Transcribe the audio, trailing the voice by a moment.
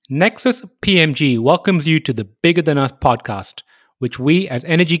Nexus PMG welcomes you to the Bigger Than Us podcast, which we as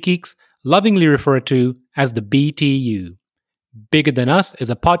energy geeks lovingly refer to as the BTU. Bigger Than Us is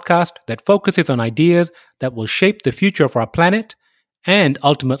a podcast that focuses on ideas that will shape the future of our planet and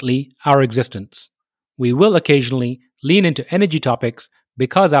ultimately our existence. We will occasionally lean into energy topics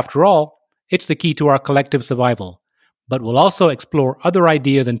because, after all, it's the key to our collective survival. But we'll also explore other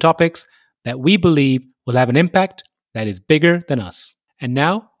ideas and topics that we believe will have an impact that is bigger than us. And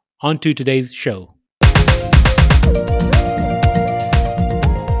now, on to today's show.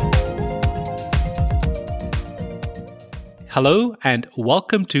 Hello, and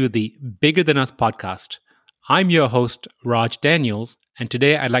welcome to the Bigger Than Us podcast. I'm your host, Raj Daniels, and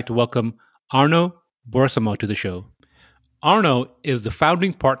today I'd like to welcome Arno Borsamo to the show. Arno is the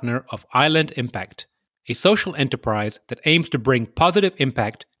founding partner of Island Impact, a social enterprise that aims to bring positive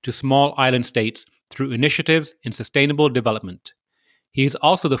impact to small island states through initiatives in sustainable development. He is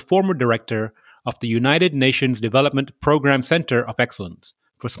also the former director of the United Nations Development Programme Center of Excellence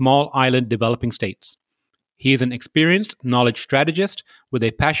for Small Island Developing States. He is an experienced knowledge strategist with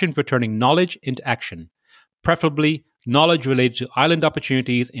a passion for turning knowledge into action, preferably knowledge related to island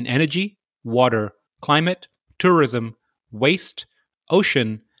opportunities in energy, water, climate, tourism, waste,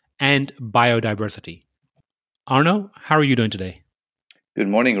 ocean, and biodiversity. Arno, how are you doing today? Good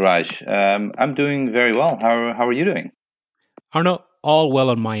morning, Raj. I'm doing very well. How are you doing? Arno, all well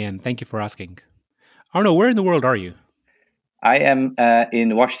on my end. Thank you for asking. Arno, where in the world are you? I am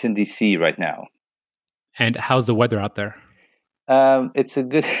in Washington, D.C. right now. And how's the weather out there? That's a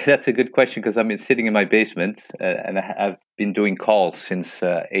good question because I'm sitting in my basement and I've been doing calls since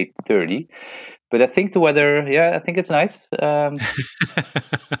 8:30. But I think the weather, I think it's nice.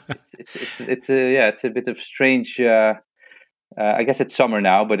 It's a bit of strange. I guess it's summer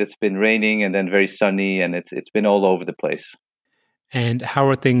now, but it's been raining and then very sunny, and it's been all over the place. And how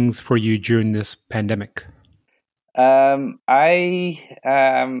are things for you during this pandemic? I'm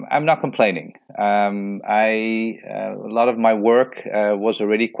not complaining. A lot of my work was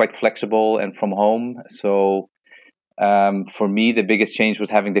already quite flexible and from home. So for me, the biggest change was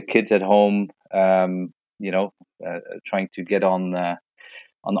having the kids at home. Trying to get on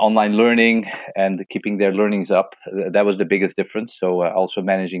online learning and keeping their learnings up. That was the biggest difference. So also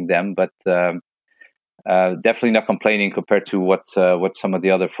managing them, but definitely not complaining compared to what some of the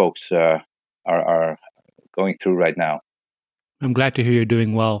other folks are going through right now. I'm glad to hear you're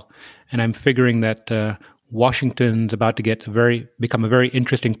doing well, and I'm figuring that Washington's about to become a very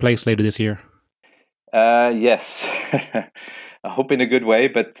interesting place later this year. Yes, I hope in a good way,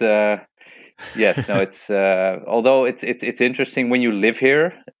 but yes, no. It's although it's interesting when you live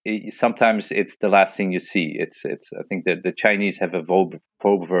here. Sometimes it's the last thing you see. It's I think that the Chinese have a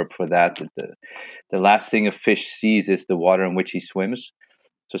proverb for that. The last thing a fish sees is the water in which he swims.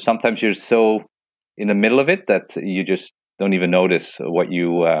 So sometimes you're so in the middle of it that you just don't even notice what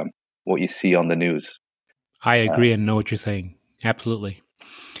you see on the news. I agree and know what you're saying. Absolutely.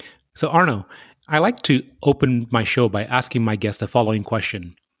 So Arno, I like to open my show by asking my guests the following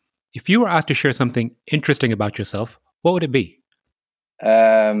question. If you were asked to share something interesting about yourself, what would it be?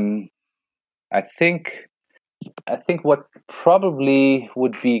 I think what probably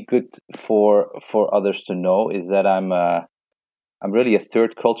would be good for others to know is that I'm really a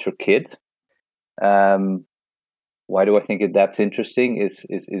third culture kid. Why do I think that's interesting? Is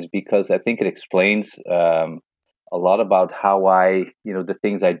because I think it explains a lot about how the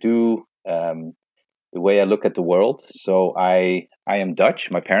things I do, the way I look at the world. So I am Dutch.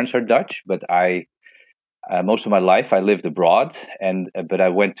 My parents are Dutch, but most of my life I lived abroad, but I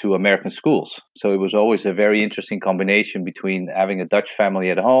went to American schools. So it was always a very interesting combination between having a Dutch family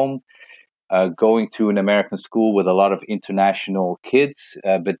at home, going to an American school with a lot of international kids,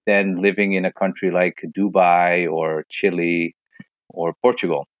 but then living in a country like Dubai or Chile or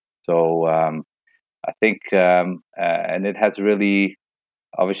Portugal. So I think, and it has really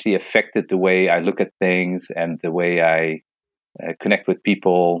obviously affected the way I look at things and the way I connect with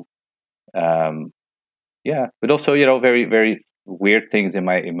people. But also, very, very weird things in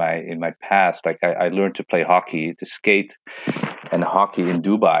my past. Like I learned to play hockey, to skate and hockey in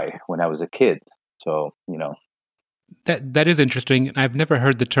Dubai when I was a kid. So, That is interesting. I've never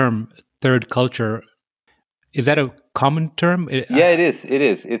heard the term third culture. Is that a common term? Yeah, it is. It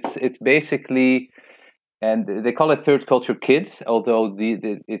is. It's basically, and they call it third culture kids, although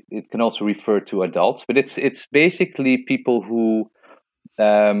it can also refer to adults. But it's basically people who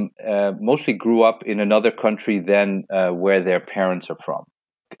mostly grew up in another country than where their parents are from.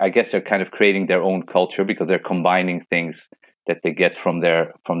 I guess they're kind of creating their own culture because they're combining things that they get from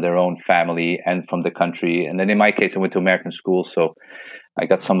their own family and from the country. And then in my case, I went to American school, so I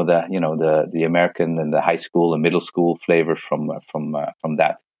got some of the the American and the high school and middle school flavor from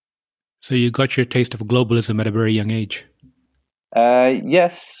that. So you got your taste of globalism at a very young age.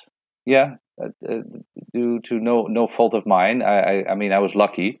 Yes, yeah. Due to no fault of mine, I mean I was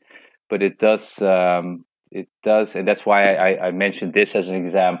lucky, but it does, and that's why I mentioned this as an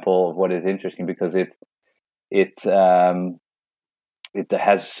example of what is interesting, because it it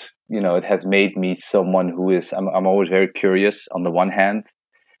has it has made me someone who is I'm always very curious on the one hand,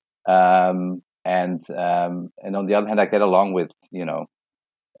 and on the other hand I get along with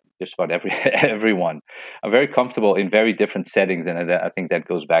just about everyone. I'm very comfortable in very different settings, and I think that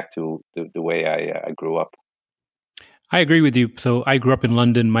goes back to the way I grew up. I agree with you. So I grew up in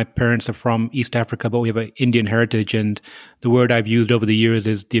London. My parents are from East Africa, but we have an Indian heritage. And the word I've used over the years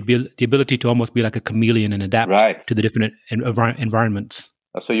is the ability to almost be like a chameleon and adapt Right. to the different environments.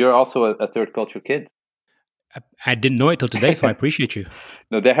 So you're also a third culture kid. I didn't know it till today, so I appreciate you.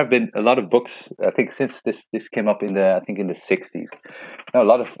 No, there have been a lot of books. I think since this came up in the '60s, a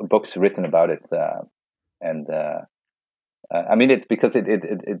lot of books written about it, and I mean it's because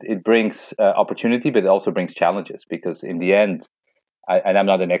it brings opportunity, but it also brings challenges. Because in the end, and I'm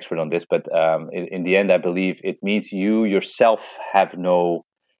not an expert on this, but in the end, I believe it means you yourself have no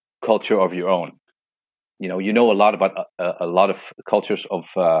culture of your own. You know a lot about a lot of cultures of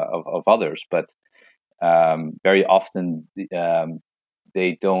others, but very often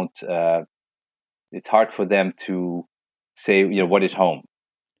they don't. It's hard for them to say, what is home.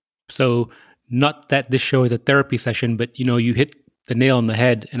 So, not that this show is a therapy session, but you hit the nail on the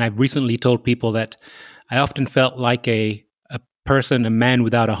head. And I've recently told people that I often felt like a person, a man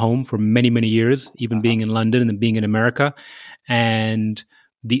without a home for many, many years, even being in London and then being in America. And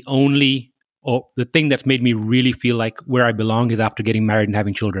the thing that's made me really feel like where I belong is after getting married and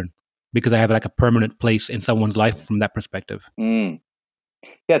having children, because I have like a permanent place in someone's life from that perspective.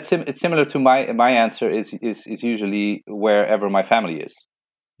 Yeah, it's similar to my answer is usually wherever my family is.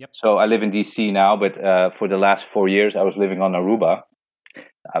 Yep. So I live in DC now, but for the last 4 years I was living on Aruba.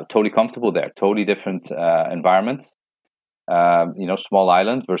 I'm totally comfortable there. Totally different environment. Small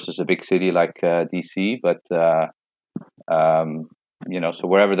island versus a big city like DC. But so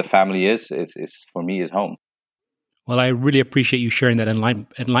wherever the family is for me is home. Well, I really appreciate you sharing that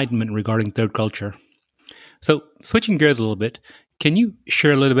enlightenment regarding third culture. So, switching gears a little bit, can you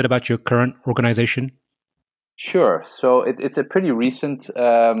share a little bit about your current organization? Sure. So it's a pretty recent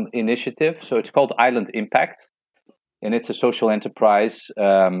initiative. So it's called Island Impact, and it's a social enterprise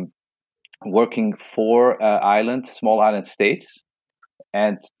working for small island states,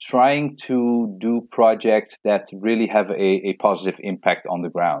 and trying to do projects that really have a positive impact on the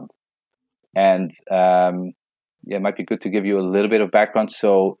ground. And it might be good to give you a little bit of background.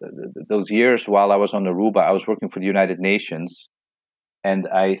 So those years while I was on Aruba, I was working for the United Nations, and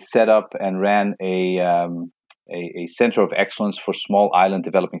I set up and ran a center of excellence for small island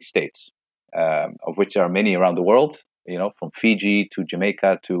developing states, of which there are many around the world. From Fiji to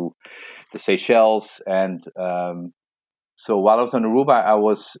Jamaica to the Seychelles, and so while I was on Aruba, I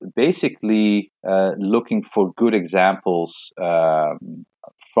was basically looking for good examples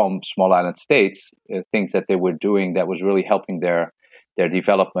from small island states, things that they were doing that was really helping their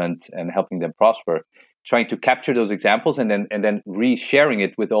development and helping them prosper. Trying to capture those examples and then re-sharing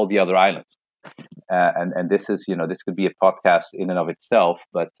it with all the other islands. And this is this could be a podcast in and of itself,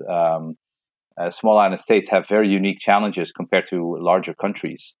 but small island states have very unique challenges compared to larger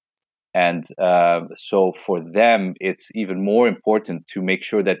countries. And so for them, it's even more important to make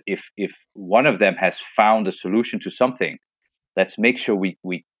sure that if one of them has found a solution to something, let's make sure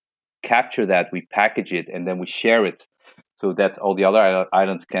we capture that, we package it, and then we share it, so that all the other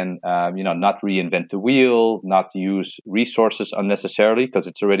islands can, not reinvent the wheel, not use resources unnecessarily because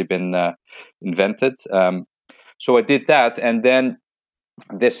it's already been invented. So I did that, and then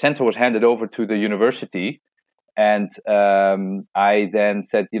this center was handed over to the university. And I then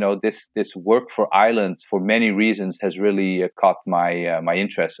said, this work for islands, for many reasons, has really caught my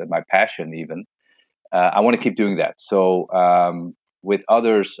interest and my passion. Even I want to keep doing that. So with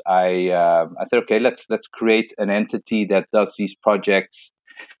others, I said, okay, let's create an entity that does these projects,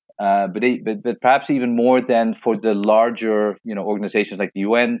 but perhaps even more than for the larger, organizations like the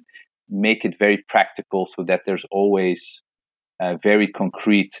UN, make it very practical, so that there's always very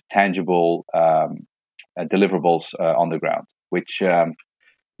concrete, tangible deliverables on the ground. Which,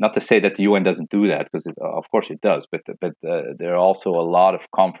 not to say that the UN doesn't do that, because of course it does, but there are also a lot of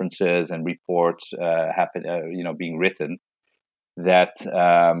conferences and reports being written that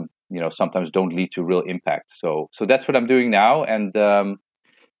sometimes don't lead to real impact. So that's what I'm doing now, and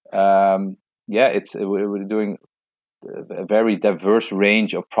we're doing a very diverse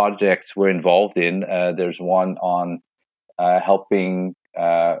range of projects we're involved in. There's one on helping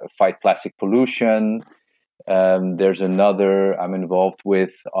fight plastic pollution. There's another I'm involved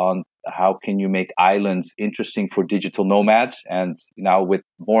with on how can you make islands interesting for digital nomads. And now with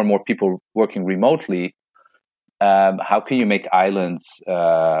more and more people working remotely, how can you make islands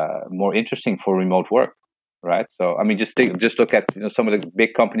more interesting for remote work, right? So, I mean, just look at some of the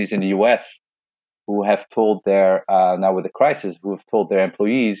big companies in the US who have told their now with the crisis, who have told their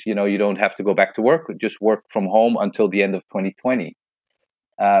employees, you don't have to go back to work, just work from home until the end of 2020.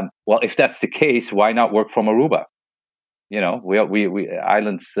 Well, if that's the case, why not work from Aruba? We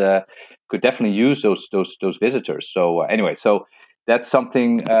islands could definitely use those visitors. So anyway, so that's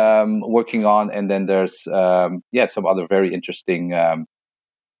something working on, and then there's some other very interesting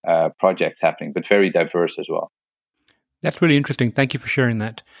projects happening, but very diverse as well. That's really interesting. Thank you for sharing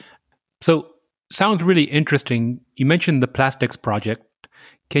that. So, sounds really interesting. You mentioned the Plastics project.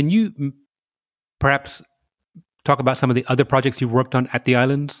 Can you perhaps talk about some of the other projects you've worked on at the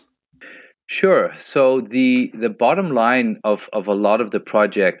islands? Sure. So the bottom line of a lot of the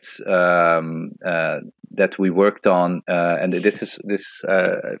projects that we worked on, and this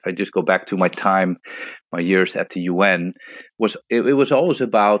if I just go back to my years at the UN, it was always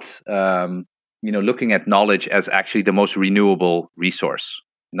about looking at knowledge as actually the most renewable resource.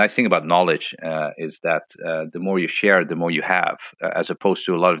 The nice thing about knowledge is that the more you share, the more you have, as opposed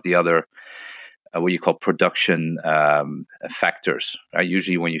to a lot of the other what you call production factors. Right?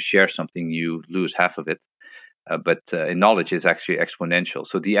 Usually, when you share something, you lose half of it, but in knowledge, is actually exponential.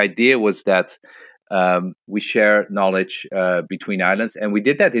 So the idea was that we share knowledge between islands, and we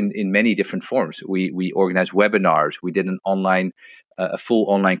did that in many different forms. We organized webinars. We did a full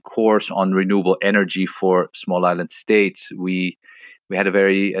online course on renewable energy for small island states. We had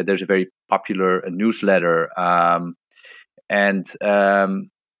there's a very popular newsletter, and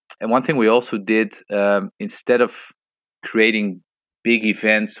one thing we also did, instead of creating big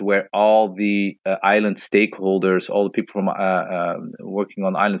events where all the island stakeholders, all the people from working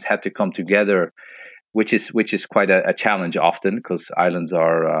on islands had to come together, which is quite a challenge often because islands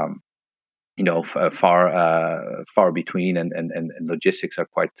are far between, and logistics are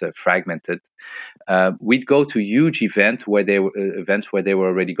quite fragmented. We'd go to huge events where they were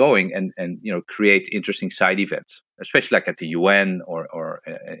already going, and create interesting side events, especially like at the UN or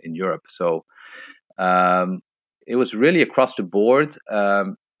in Europe. So it was really across the board.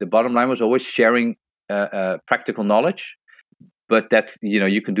 The bottom line was always sharing practical knowledge, but that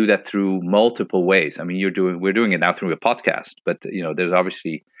you can do that through multiple ways. I mean, we're doing it now through a podcast, but there's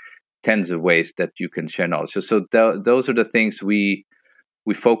obviously tens of ways that you can share knowledge. So those are the things we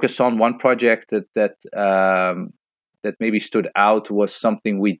focus on. One project that maybe stood out was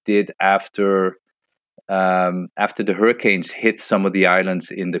something we did after the hurricanes hit some of the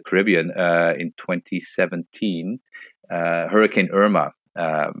islands in the Caribbean in 2017, Hurricane Irma.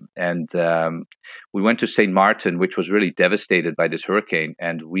 And we went to St. Martin, which was really devastated by this hurricane,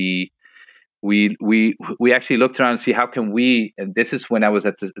 and we actually looked around and see how can we, and this is when I was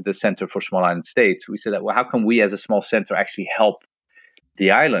at the Center for Small Island States, we said that, well, how can we as a small center actually help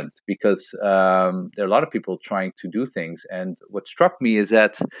the island? Because there are a lot of people trying to do things. And what struck me is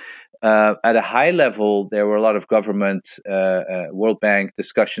that at a high level, there were a lot of government, World Bank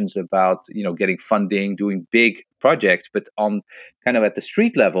discussions about, getting funding, doing big projects, but on kind of at the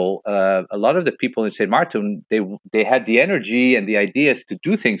street level, a lot of the people in St. Martin, they had the energy and the ideas to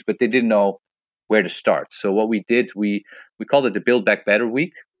do things, but they didn't know where to start. So what we did, we called it the Build Back Better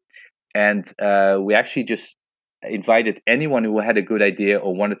Week. And we actually just invited anyone who had a good idea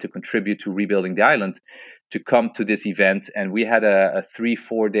or wanted to contribute to rebuilding the island to come to this event. And we had a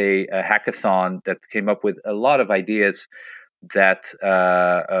 3-4 day hackathon that came up with a lot of ideas that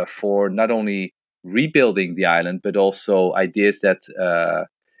for not only rebuilding the island, but also ideas that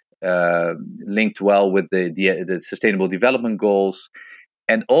linked well with the Sustainable Development Goals,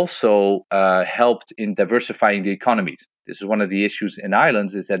 and also helped in diversifying the economies. This is one of the issues in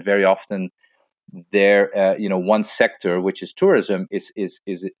islands, is that very often there, one sector, which is tourism, is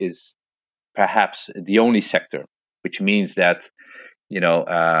perhaps the only sector, which means that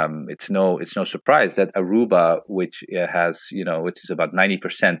it's no surprise that Aruba, which has which is about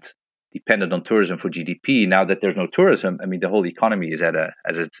 90% dependent on tourism for GDP, now that there's no tourism, I mean the whole economy is at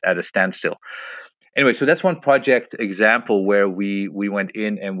a standstill. Anyway, so that's one project example where we went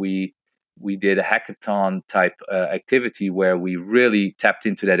in and we did a hackathon type activity where we really tapped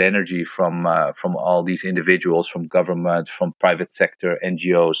into that energy from all these individuals, from government, from private sector,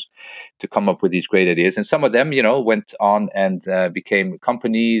 NGOs, to come up with these great ideas. And some of them, went on and became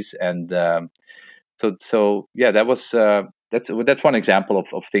companies. And So yeah, that's one example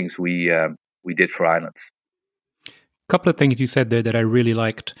of things we did for islands. Couple of things you said there that I really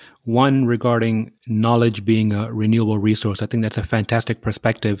liked. One regarding knowledge being a renewable resource. I think that's a fantastic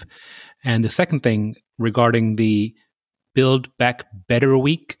perspective. And the second thing regarding the Build Back Better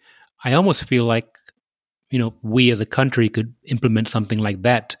week, I almost feel like, we as a country could implement something like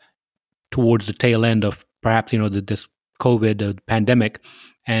that towards the tail end of perhaps, this COVID pandemic,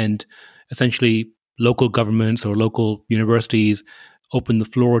 and essentially local governments or local universities open the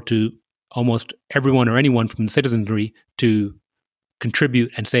floor to almost everyone or anyone from the citizenry to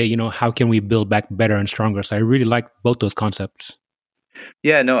contribute and say, how can we build back better and stronger? So I really like both those concepts.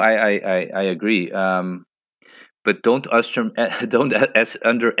 Yeah, no, I agree. But don't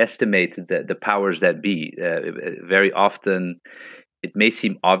underestimate the powers that be. Very often, it may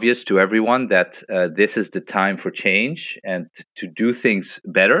seem obvious to everyone that this is the time for change and to do things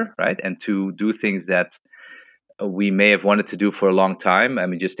better, right? And to do things that we may have wanted to do for a long time. I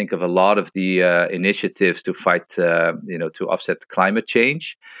mean, just think of a lot of the initiatives to fight, to offset climate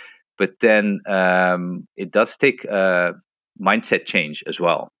change. But then it does take mindset change as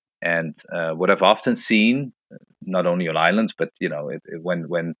well. And what I've often seen, not only on islands, but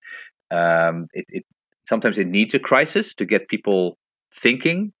when sometimes it needs a crisis to get people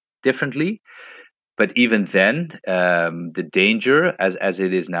thinking differently. But even then, the danger, as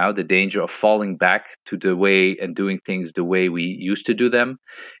it is now, the danger of falling back to the way and doing things the way we used to do them,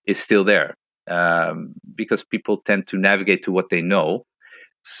 is still there, because people tend to navigate to what they know.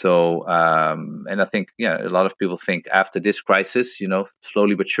 So, and I think, a lot of people think after this crisis,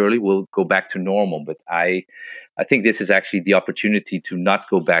 slowly but surely we'll go back to normal. But I think this is actually the opportunity to not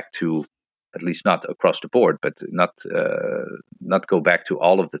go back to, at least not across the board, but not go back to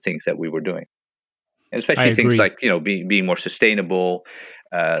all of the things that we were doing. And especially things like, being more sustainable,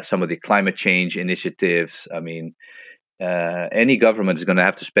 some of the climate change initiatives. I mean, any government is going to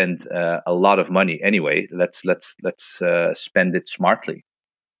have to spend a lot of money anyway. Let's spend it smartly.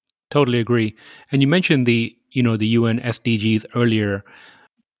 Totally agree. And you mentioned the UN SDGs earlier.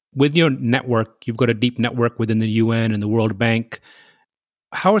 With your network, you've got a deep network within the UN and the World Bank.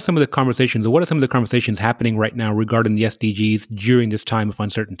 How are some of the conversations, or what are some of the conversations happening right now regarding the SDGs during this time of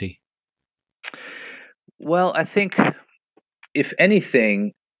uncertainty? Well, I think, if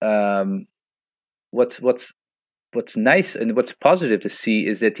anything, what's nice and what's positive to see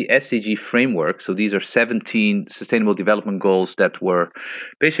is that the SDG framework, so these are 17 sustainable development goals that were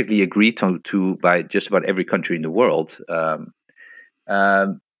basically agreed to by just about every country in the world,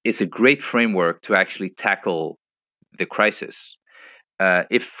 is a great framework to actually tackle the crisis.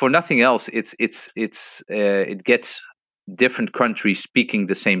 If for nothing else, it gets different countries speaking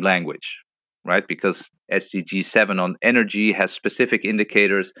the same language, right? Because SDG 7 on energy has specific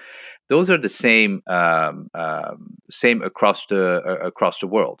indicators. Those are the same across the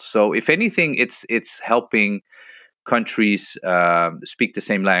world. So if anything, it's helping countries speak the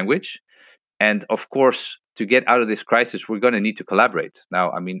same language. And of course, to get out of this crisis, we're going to need to collaborate. Now,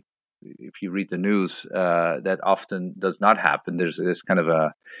 I mean, if you read the news, that often does not happen. There's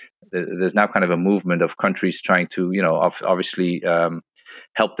now kind of a movement of countries trying to, obviously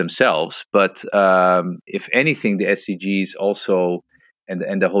help themselves. But if anything, the SDGs also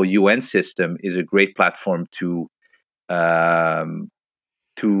and the whole UN system is a great platform to kind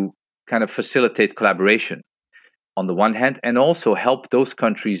of facilitate collaboration on the one hand, and also help those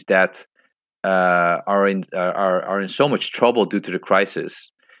countries that are in so much trouble due to the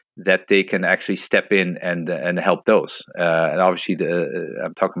crisis, that they can actually step in and help those. And obviously,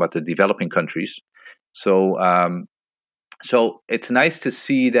 I'm talking about the developing countries. So it's nice to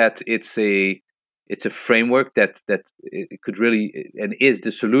see that it's a framework that it could really and is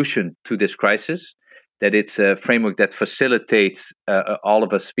the solution to this crisis. That it's a framework that facilitates all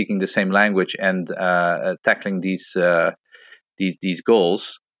of us speaking the same language and tackling these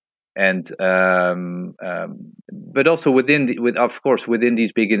goals. And but also within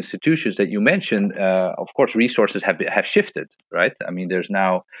these big institutions that you mentioned, of course, resources have shifted, right? I mean, there's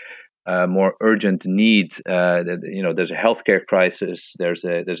now more urgent need. There's a healthcare crisis. There's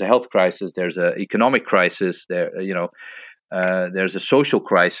a health crisis. There's an economic crisis. There's a social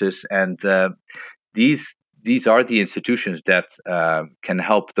crisis, and these are the institutions that can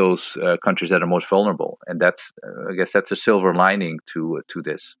help those countries that are most vulnerable. And that's, I guess, that's a silver lining to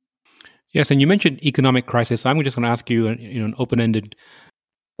this. Yes, and you mentioned economic crisis. So I'm just going to ask you, an open-ended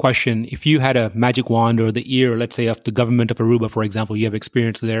question. If you had a magic wand or the ear, let's say, of the government of Aruba, for example, you have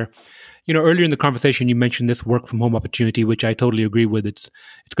experience there. Earlier in the conversation, you mentioned this work from home opportunity, which I totally agree with. It's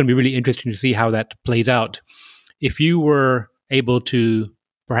going to be really interesting to see how that plays out. If you were able to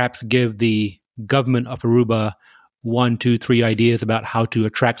perhaps give the government of Aruba one, two, three ideas about how to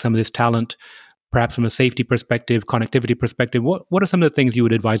attract some of this talent, perhaps from a safety perspective, connectivity perspective? What are some of the things you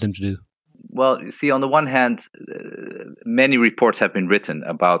would advise them to do? Well, you see, on the one hand, many reports have been written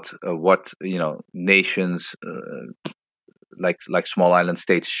about what nations like small island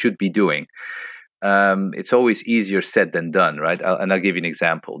states should be doing. It's always easier said than done, right? And I'll give you an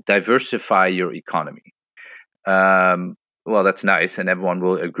example. Diversify your economy. Well, that's nice, and everyone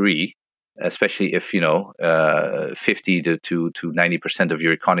will agree, especially if 50 to 90% of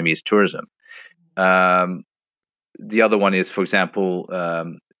your economy is tourism. The other one is, for example,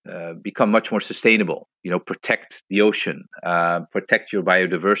 become much more sustainable. Protect the ocean, protect your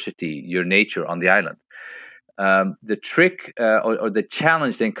biodiversity, your nature on the island. The trick or the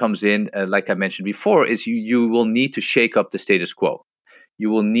challenge then comes in, like I mentioned before, is you will need to shake up the status quo.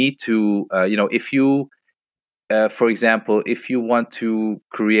 You will need to, if you, for example, if you want to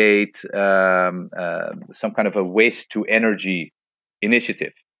create some kind of a waste to energy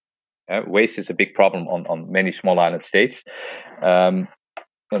initiative. Waste is a big problem on many small island states. And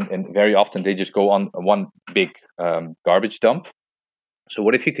very often they just go on one big garbage dump. So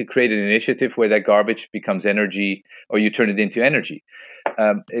what if you could create an initiative where that garbage becomes energy, or you turn it into energy?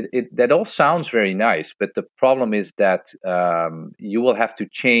 That all sounds very nice, but the problem is that you will have to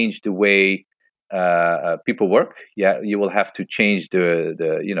change the way people work. Yeah, you will have to change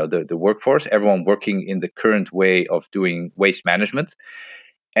the workforce. Everyone working in the current way of doing waste management.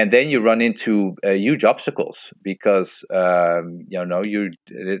 And then you run into huge obstacles because it's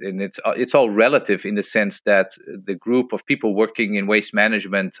all relative in the sense that the group of people working in waste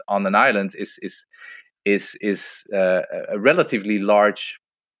management on an island is a relatively large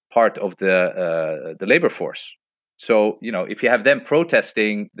part of the labor force. So if you have them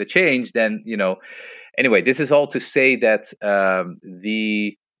protesting the change, then anyway, this is all to say that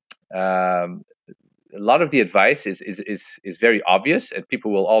a lot of the advice is very obvious, and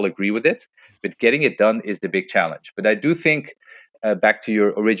people will all agree with it. But getting it done is the big challenge. But I do think, back to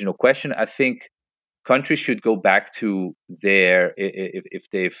your original question, I think countries should go back to their, if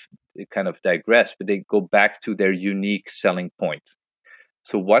they've kind of digressed, but they go back to their unique selling point.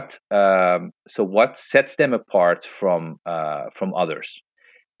 So what sets them apart from others?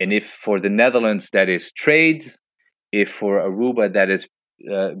 And if for the Netherlands that is trade, if for Aruba that is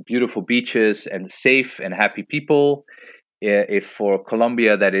beautiful beaches and safe and happy people, if for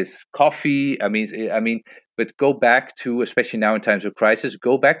Colombia that is coffee, I mean, but go back to, especially now in times of crisis,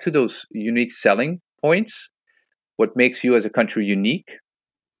 go back to those unique selling points. What makes you as a country unique,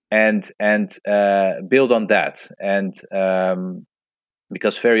 and build on that. And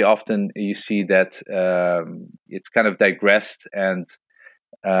because very often you see that it's kind of digressed, and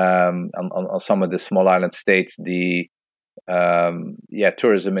on some of the small island states,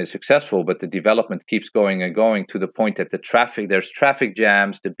 tourism is successful, but the development keeps going and going to the point that there's traffic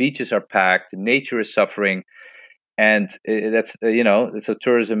jams, the beaches are packed, nature is suffering, and that's so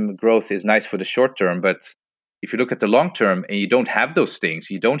tourism growth is nice for the short term, but if you look at the long term and you don't have those things,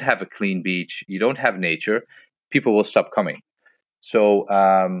 you don't have a clean beach, you don't have nature, people will stop coming. So,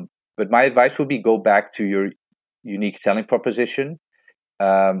 but my advice would be go back to your unique selling proposition.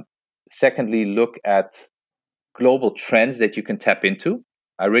 Secondly, look at global trends that you can tap into.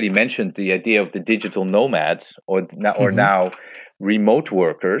 I already mentioned the idea of the digital nomads, or now remote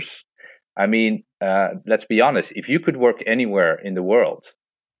workers. I mean, let's be honest. If you could work anywhere in the world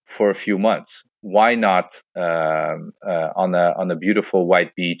for a few months, why not on a beautiful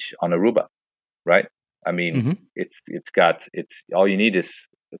white beach on Aruba, right? I mean, it's all you need is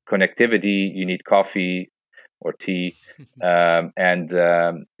connectivity. You need coffee or tea, and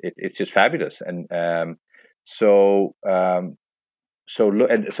it's just fabulous. And so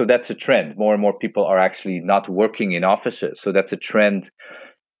that's a trend. More and more people are actually not working in offices. So that's a trend.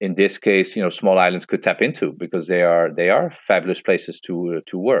 In this case, small islands could tap into, because they are fabulous places to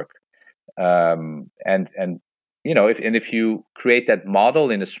work. If you create that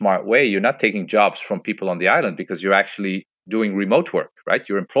model in a smart way, you're not taking jobs from people on the island, because you're actually doing remote work, right?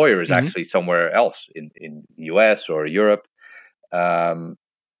 Your employer is actually somewhere else in the US or Europe.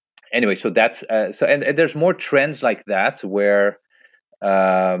 Anyway, so that's and there's more trends like that where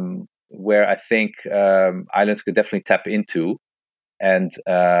I think islands could definitely tap into, and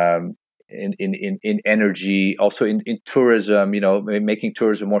in energy, also in tourism, making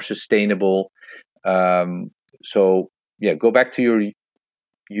tourism more sustainable. So go back to your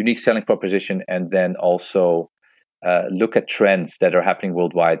unique selling proposition, and then also look at trends that are happening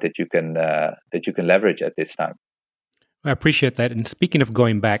worldwide that you can leverage at this time. I appreciate that. And speaking of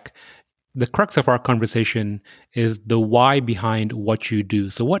going back, the crux of our conversation is the why behind what you do.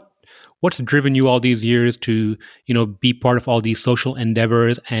 So what's driven you all these years to, be part of all these social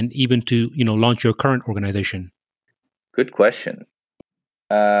endeavors and even to, launch your current organization? Good question.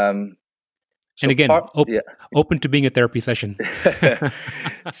 And again, open to being a therapy session.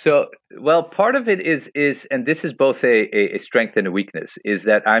 So, well, part of it is, and this is both a strength and a weakness, is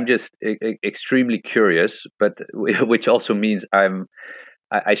that I'm just extremely curious, but which also means I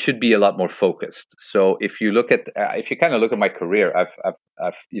should be a lot more focused. So if you kind of look at my career, I've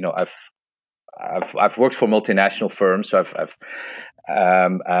worked for multinational firms. So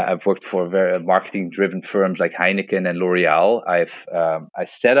I've worked for very marketing-driven firms like Heineken and L'Oreal. I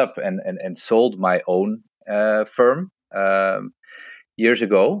set up and sold my own firm years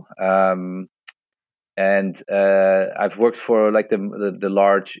ago, and I've worked for like the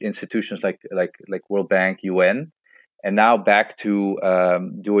large institutions like World Bank, UN, and now back to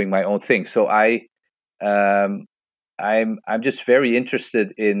doing my own thing. So I'm just very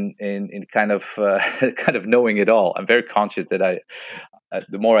interested in kind of kind of knowing it all. I'm very conscious that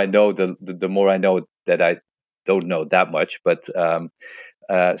the more I know, the more I know that I don't know that much. But so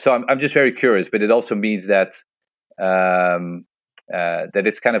I'm just very curious. But it also means that that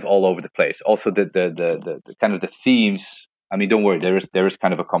it's kind of all over the place. Also, the kind of the themes. I mean, don't worry. There is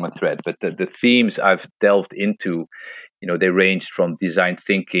kind of a common thread. But the themes I've delved into, they ranged from design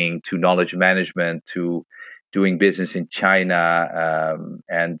thinking to knowledge management to doing business in China,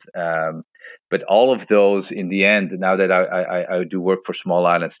 but all of those, in the end, now that I do work for small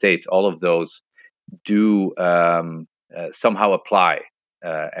island states, all of those do somehow apply.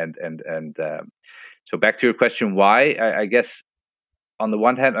 So back to your question, why? I guess on the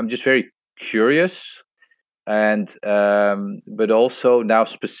one hand, I'm just very curious, and but also now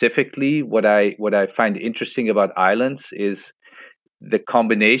specifically, what I find interesting about islands is the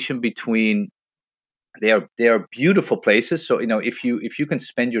combination between they are beautiful places. So if you can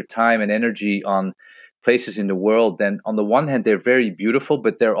spend your time and energy on places in the world, then on the one hand they're very beautiful,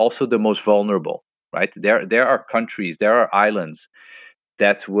 but they're also the most vulnerable, right? There are countries, there are islands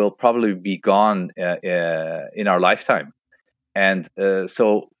that will probably be gone in our lifetime, and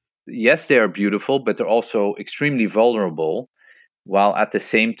so yes, they are beautiful, but they're also extremely vulnerable. While at the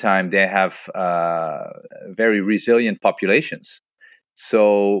same time they have very resilient populations.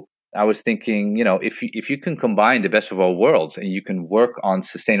 So I was thinking, if you can combine the best of all worlds and you can work on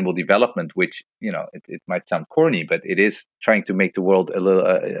sustainable development, which it might sound corny, but it is trying to make the world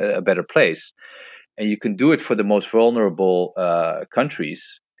a better place, and you can do it for the most vulnerable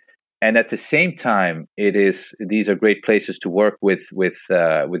countries, and at the same time, these are great places to work with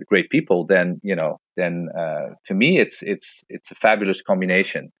great people. Then to me, it's a fabulous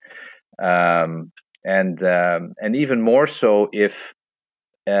combination, and even more so if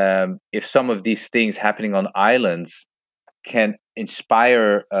some of these things happening on islands can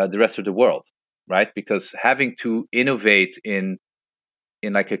inspire the rest of the world, right? Because having to innovate in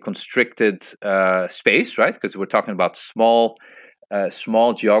like a constricted space, right? Because we're talking about small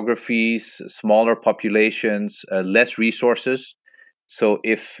geographies, smaller populations, less resources. So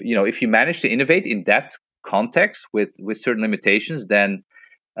if you manage to innovate in that context with certain limitations, then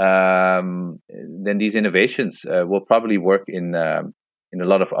these innovations will probably work in a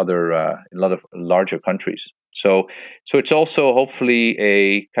lot of larger countries. So it's also hopefully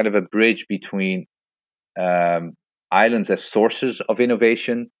a kind of a bridge between islands as sources of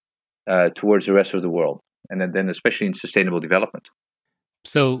innovation towards the rest of the world, and then especially in sustainable development.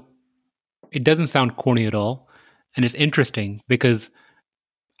 So it doesn't sound corny at all, and it's interesting because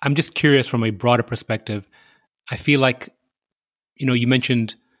I'm just curious from a broader perspective. I feel like, you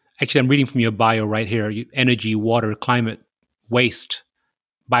mentioned, actually, I'm reading from your bio right here: energy, water, climate, waste,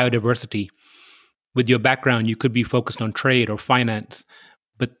 biodiversity. With your background, you could be focused on trade or finance,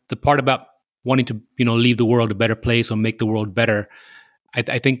 but the part about wanting to, leave the world a better place or make the world better,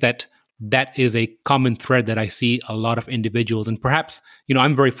 I think that is a common thread that I see a lot of individuals. And perhaps,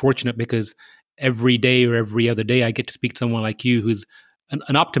 I'm very fortunate because every day or every other day, I get to speak to someone like you who's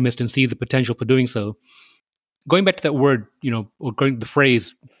an optimist and sees the potential for doing so. Going back to that word, or going to the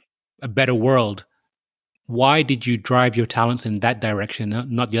phrase, a better world, why did you drive your talents in that direction,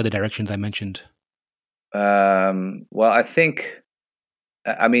 not the other directions I mentioned? Well,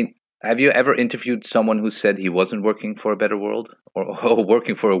 I mean, have you ever interviewed someone who said he wasn't working for a better world or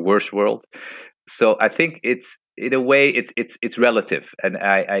working for a worse world? So I think it's, in a way, it's relative, and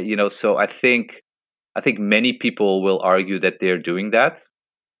so I think many people will argue that they're doing that,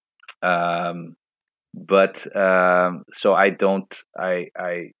 but so I don't.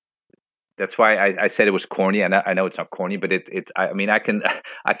 That's why I said it was corny, and I know it's not corny, but I mean, I can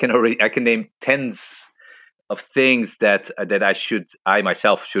name tens things that I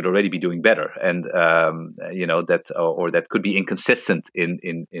myself should already be doing better, and that or that could be inconsistent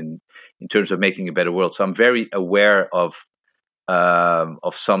in terms of making a better world. So I'm very aware of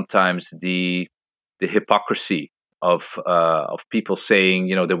sometimes the hypocrisy of people saying,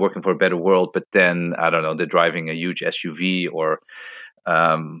 they're working for a better world, but then I don't know, they're driving a huge SUV, or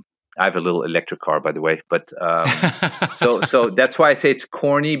I have a little electric car, by the way, but so that's why I say it's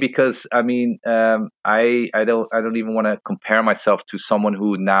corny, because I mean, I don't even want to compare myself to someone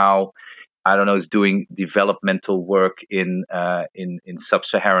who now, I don't know, is doing developmental work in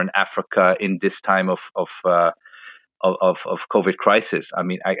sub-Saharan Africa in this time of COVID crisis. I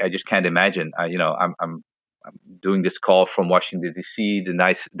mean, I just can't imagine. I'm doing this call from Washington D.C.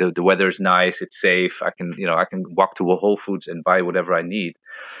 The weather is nice, it's safe. I can walk to a Whole Foods and buy whatever I need.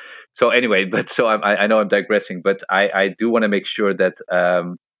 So anyway, but so I know I'm digressing, but I do want to make sure that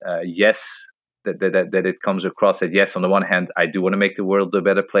yes, that it comes across that yes, on the one hand, I do want to make the world a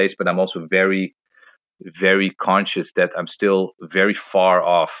better place, but I'm also very, very conscious that I'm still very far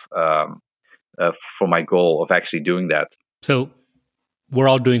off for my goal of actually doing that. So we're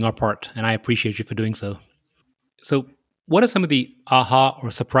all doing our part, and I appreciate you for doing so. So what are some of the aha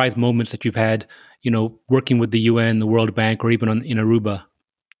or surprise moments that you've had, working with the UN, the World Bank, or even in Aruba?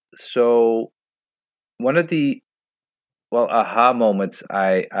 So one of the aha moments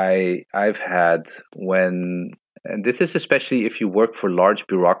I've had when, and this is especially if you work for large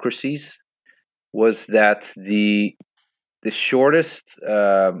bureaucracies, was that the shortest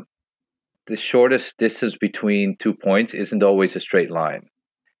distance between 2 points isn't always a straight line.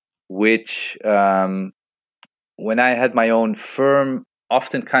 Which when I had my own firm,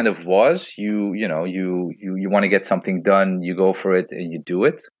 often kind of was. You want to get something done, you go for it and you do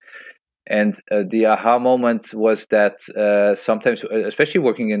it. And the aha moment was that sometimes, especially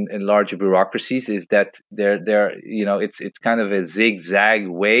working in larger bureaucracies, is that it's kind of a zigzag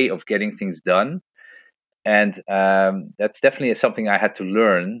way of getting things done. And that's definitely something I had to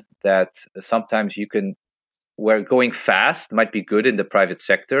learn, that sometimes where going fast might be good in the private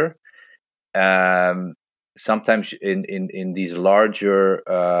sector. Sometimes in these larger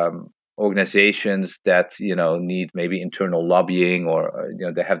organizations that need maybe internal lobbying, or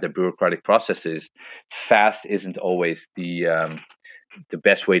they have their bureaucratic processes, fast isn't always the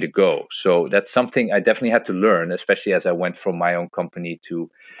best way to go. So that's something I definitely had to learn, especially as I went from my own company to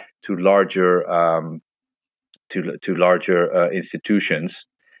larger institutions.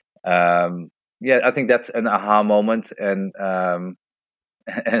 I think that's an aha moment. And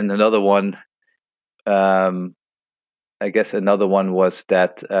and another one, I guess another one was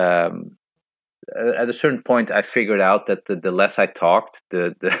that at a certain point I figured out that the less I talked,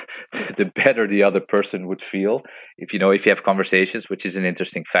 the better the other person would feel. If you have conversations, which is an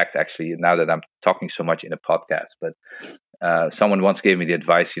interesting fact actually, now that I'm talking so much in a podcast. But someone once gave me the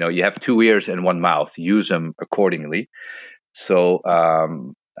advice, you have 2 ears and 1 mouth, use them accordingly. So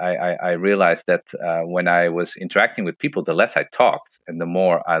I realized that when I was interacting with people, the less I talked and the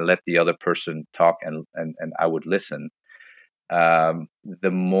more I let the other person talk and I would listen, the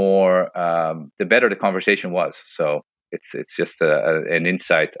better the conversation was. So it's just an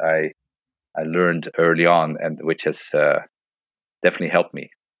insight I learned early on, and which has definitely helped me.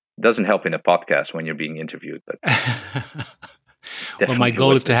 It doesn't help in a podcast when you're being interviewed, but well, my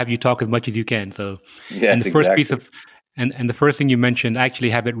goal is to have you talk as much as you can. So, yes, and the first piece of and the first thing you mentioned, I actually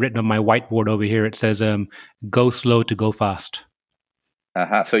have it written on my whiteboard over here. It says, "Go slow to go fast."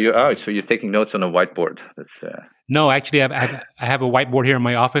 So you're taking notes on a whiteboard. That's No, actually, I have a whiteboard here in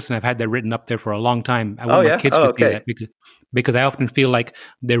my office, and I've had that written up there for a long time. I want my kids to see that because I often feel like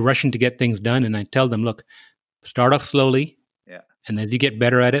they're rushing to get things done, and I tell them, look, start off slowly, and as you get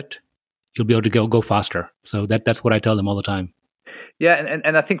better at it, you'll be able to go faster. So that's what I tell them all the time. Yeah,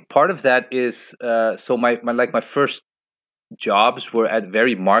 and I think part of that is so my first jobs were at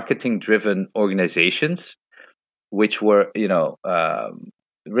very marketing driven organizations, which were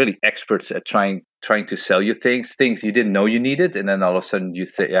really experts at trying to sell you things you didn't know you needed, and then all of a sudden you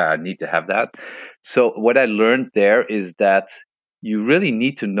say, yeah, I need to have that. So what I learned there is that you really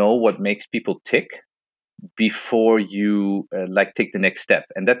need to know what makes people tick before you take the next step,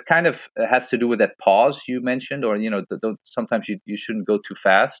 and that kind of has to do with that pause you mentioned, or sometimes you shouldn't go too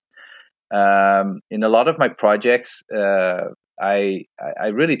fast. In a lot of my projects, I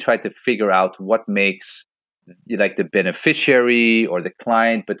really try to figure out what makes the beneficiary or the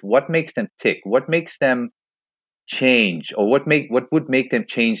client, but what makes them tick, what makes them change, or what would make them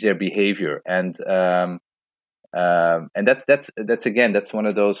change their behavior. And that's again, that's one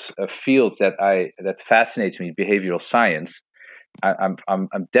of those fields that fascinates me, behavioral science. I'm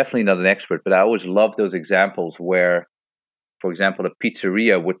definitely not an expert, but I always love those examples where, for example, a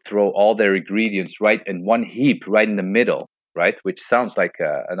pizzeria would throw all their ingredients right in one heap, right in the middle, right? Which sounds like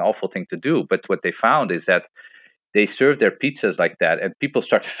an awful thing to do, but what they found is that they serve their pizzas like that, and people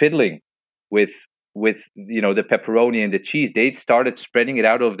start fiddling with the pepperoni and the cheese. They started spreading it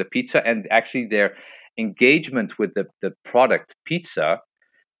out over the pizza, and actually their engagement with the product pizza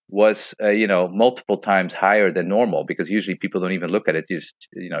was multiple times higher than normal, because usually people don't even look at it, just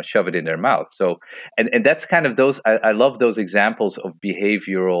shove it in their mouth. So and that's kind of those, I love those examples of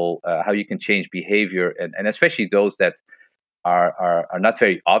behavioral, how you can change behavior, and especially those that are not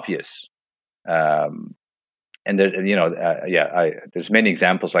very obvious. And there, there's many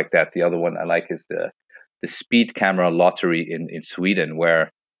examples like that. The other one I like is the speed camera lottery in Sweden,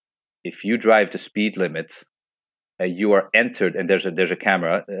 where if you drive the speed limit, you are entered, and there's a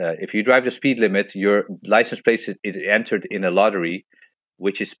camera. If you drive the speed limit, your license plate is entered in a lottery,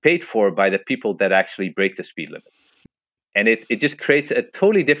 which is paid for by the people that actually break the speed limit. And it just creates a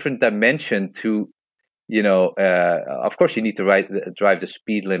totally different dimension to, of course you need to drive the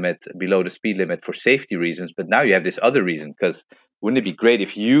speed limit, below the speed limit, for safety reasons. But now you have this other reason, because wouldn't it be great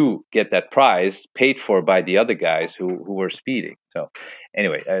if you get that prize paid for by the other guys who were speeding? So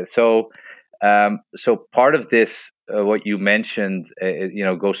anyway, so part of this, what you mentioned,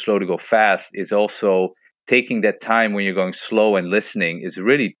 go slow to go fast, is also taking that time when you're going slow and listening, is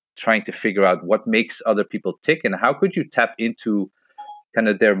really trying to figure out what makes other people tick, and how could you tap into kind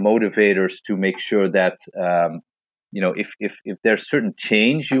of their motivators to make sure that, if there's certain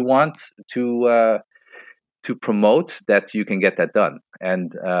change you want to promote, that you can get that done.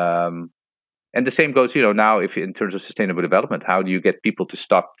 And the same goes, now, if in terms of sustainable development, how do you get people to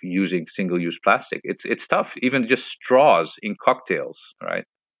stop using single-use plastic? It's tough. Even just straws in cocktails, right?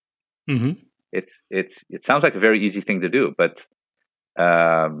 Mm-hmm. It sounds like a very easy thing to do, but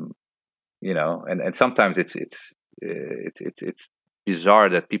and sometimes it's bizarre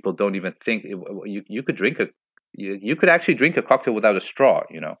that people don't even think you could you could actually drink a cocktail without a straw.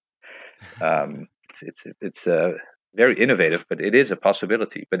 It's very innovative, but it is a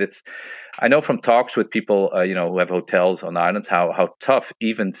possibility. But I know from talks with people, who have hotels on islands, how tough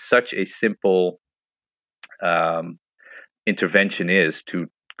even such a simple intervention is, to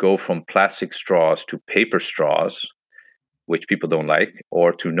go from plastic straws to paper straws, which people don't like,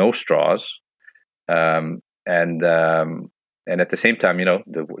 or to no straws. And at the same time,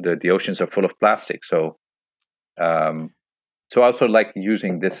 the oceans are full of plastic. So I also like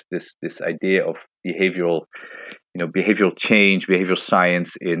using this idea of behavioral change, behavioral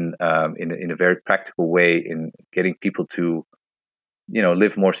science in a very practical way, in getting people to,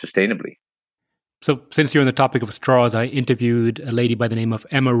 live more sustainably. So since you're on the topic of straws, I interviewed a lady by the name of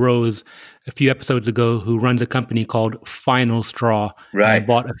Emma Rose a few episodes ago, who runs a company called Final Straw. Right. And I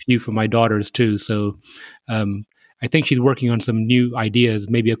bought a few for my daughters too. So I think she's working on some new ideas.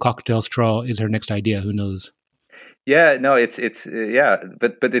 Maybe a cocktail straw is her next idea. Who knows? Yeah, no, it's but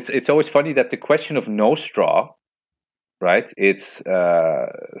it's always funny that the question of no straw, right? It's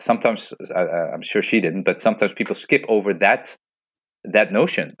sometimes, I'm sure she didn't, but sometimes people skip over that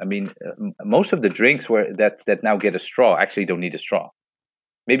notion. I mean, most of the drinks that now get a straw actually don't need a straw.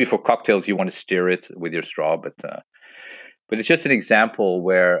 Maybe for cocktails you want to stir it with your straw, but it's just an example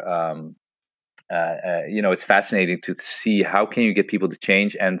where it's fascinating to see how can you get people to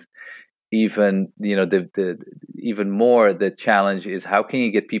change. And even even more, the challenge is how can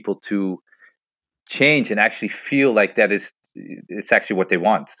you get people to change and actually feel like it's actually what they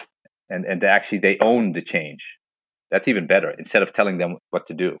want, and actually they own the change. That's even better, instead of telling them what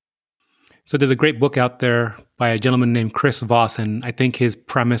to do. So there's a great book out there by a gentleman named Chris Voss, and I think his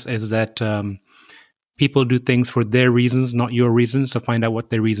premise is that people do things for their reasons, not your reasons. So find out what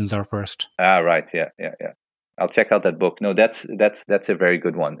their reasons are first. Right. Yeah. I'll check out that book. No, that's a very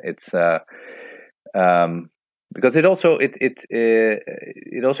good one. It's because it also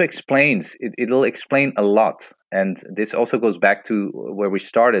explains. It'll explain a lot, and this also goes back to where we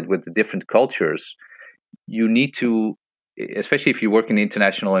started with the different cultures. You need to, especially if you work in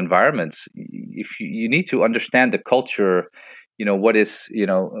international environments, if you need to understand the culture. What is,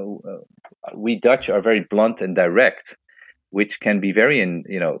 we Dutch are very blunt and direct, which can be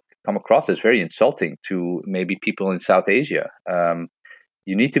come across as very insulting to maybe people in South Asia.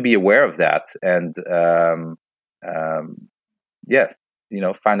 You need to be aware of that, and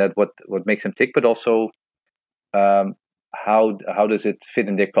find out what makes them tick, but also how does it fit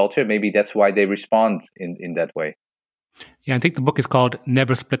in their culture? Maybe that's why they respond in that way. Yeah, I think the book is called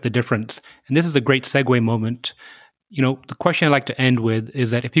Never Split the Difference. And this is a great segue moment. The question I like to end with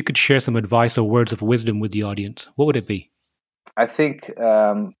is that if you could share some advice or words of wisdom with the audience, what would it be? I think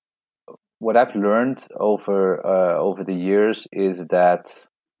what I've learned over the years is that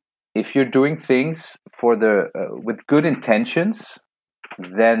if you're doing things for with good intentions,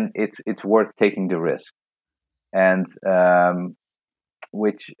 then it's worth taking the risk, and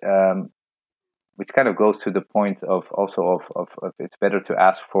which kind of goes to the point of it's better to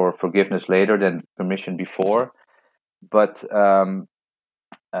ask for forgiveness later than permission before. But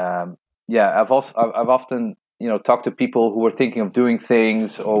yeah, I've often talked to people who are thinking of doing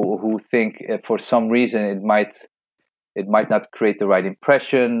things, or who think for some reason it might not create the right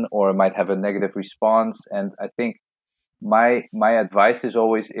impression, or it might have a negative response. And I think my advice is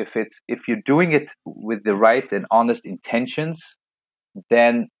always, if you're doing it with the right and honest intentions,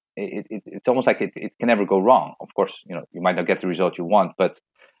 then it's almost like it can never go wrong. Of course, you might not get the result you want, but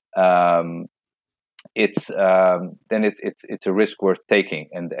it's a risk worth taking.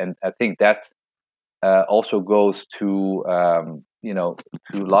 And I think that also goes to to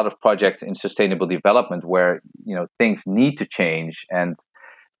a lot of projects in sustainable development, where things need to change, and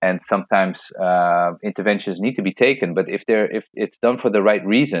sometimes interventions need to be taken. But if it's done for the right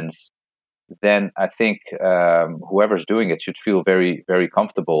reasons, then I think whoever's doing it should feel very, very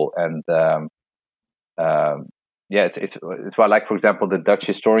comfortable. And yeah, it's why I like, for example, the Dutch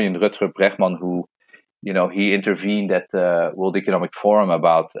historian Rutger Bregman, who he intervened at the World Economic Forum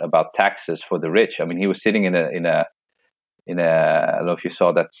about taxes for the rich. I mean, he was sitting in a I don't know if you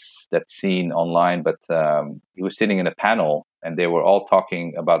saw that scene online, but he was sitting in a panel, and they were all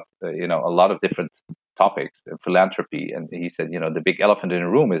talking about a lot of different topics, philanthropy. And he said, the big elephant in the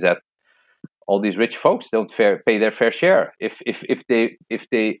room is that all these rich folks don't pay their fair share. If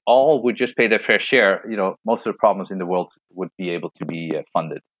they all would just pay their fair share, most of the problems in the world would be able to be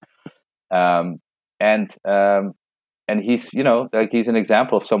funded. And he's he's an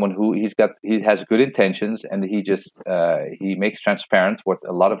example of someone who he has good intentions, and he makes transparent what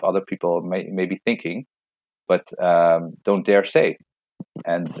a lot of other people may be thinking, but don't dare say.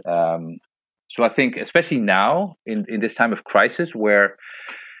 And so I think, especially now in this time of crisis, where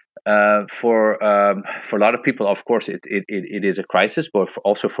for a lot of people, of course, it is a crisis, but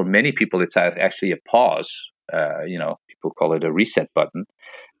also for many people, it's actually a pause. People call it a reset button.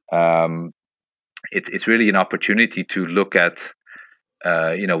 It's really an opportunity to look at,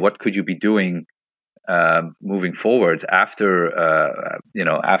 what could you be doing moving forward after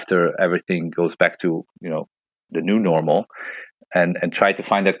everything goes back to the new normal, and try to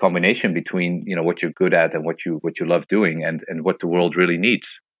find that combination between what you're good at and what you love doing, and what the world really needs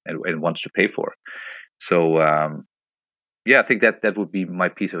and wants to pay for. So yeah, I think that would be my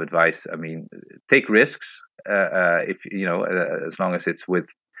piece of advice. I mean, take risks if as long as it's with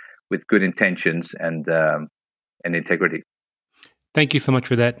good intentions and integrity. Thank you so much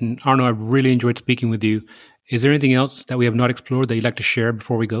for that. And Arno, I've really enjoyed speaking with you. Is there anything else that we have not explored that you'd like to share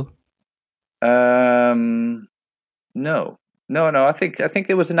before we go? No. I think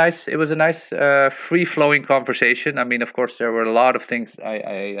it was a nice free flowing conversation. I mean, of course, there were a lot of things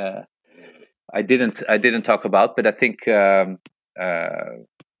I didn't talk about, but I think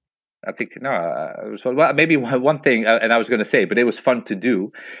maybe one thing, and I was going to say, but it was fun to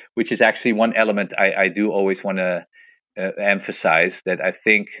do, which is actually one element I do always want to emphasize, that I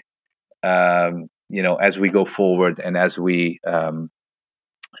think as we go forward, and as we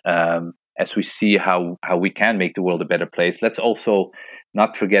see how we can make the world a better place, let's also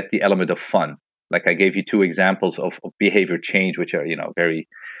not forget the element of fun. Like, I gave you two examples of behavior change, which are very,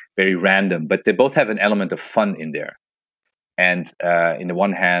 very random, but they both have an element of fun in there. And in the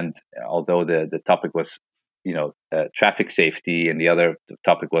one hand, although the topic was traffic safety, and the other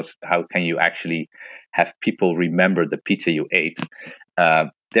topic was how can you actually have people remember the pizza you ate,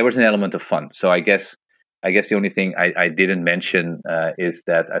 there was an element of fun. So I guess the only thing I didn't mention is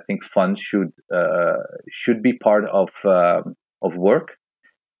that I think fun should be part of work,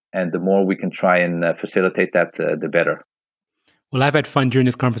 and the more we can try and facilitate that, the better. Well, I've had fun during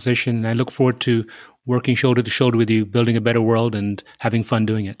this conversation, and I look forward to working shoulder to shoulder with you, building a better world and having fun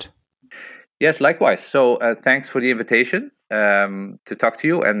doing it. Yes, likewise. So thanks for the invitation to talk to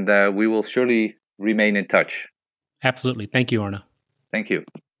you, and we will surely remain in touch. Absolutely. Thank you, Arno. Thank you.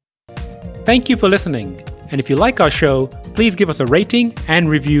 Thank you for listening. And if you like our show, please give us a rating and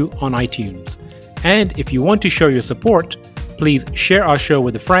review on iTunes. And if you want to show your support, please share our show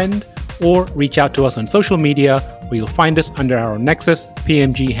with a friend, or reach out to us on social media, where you'll find us under our Nexus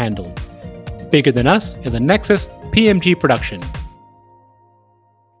PMG handle. Bigger Than Us is a Nexus PMG production.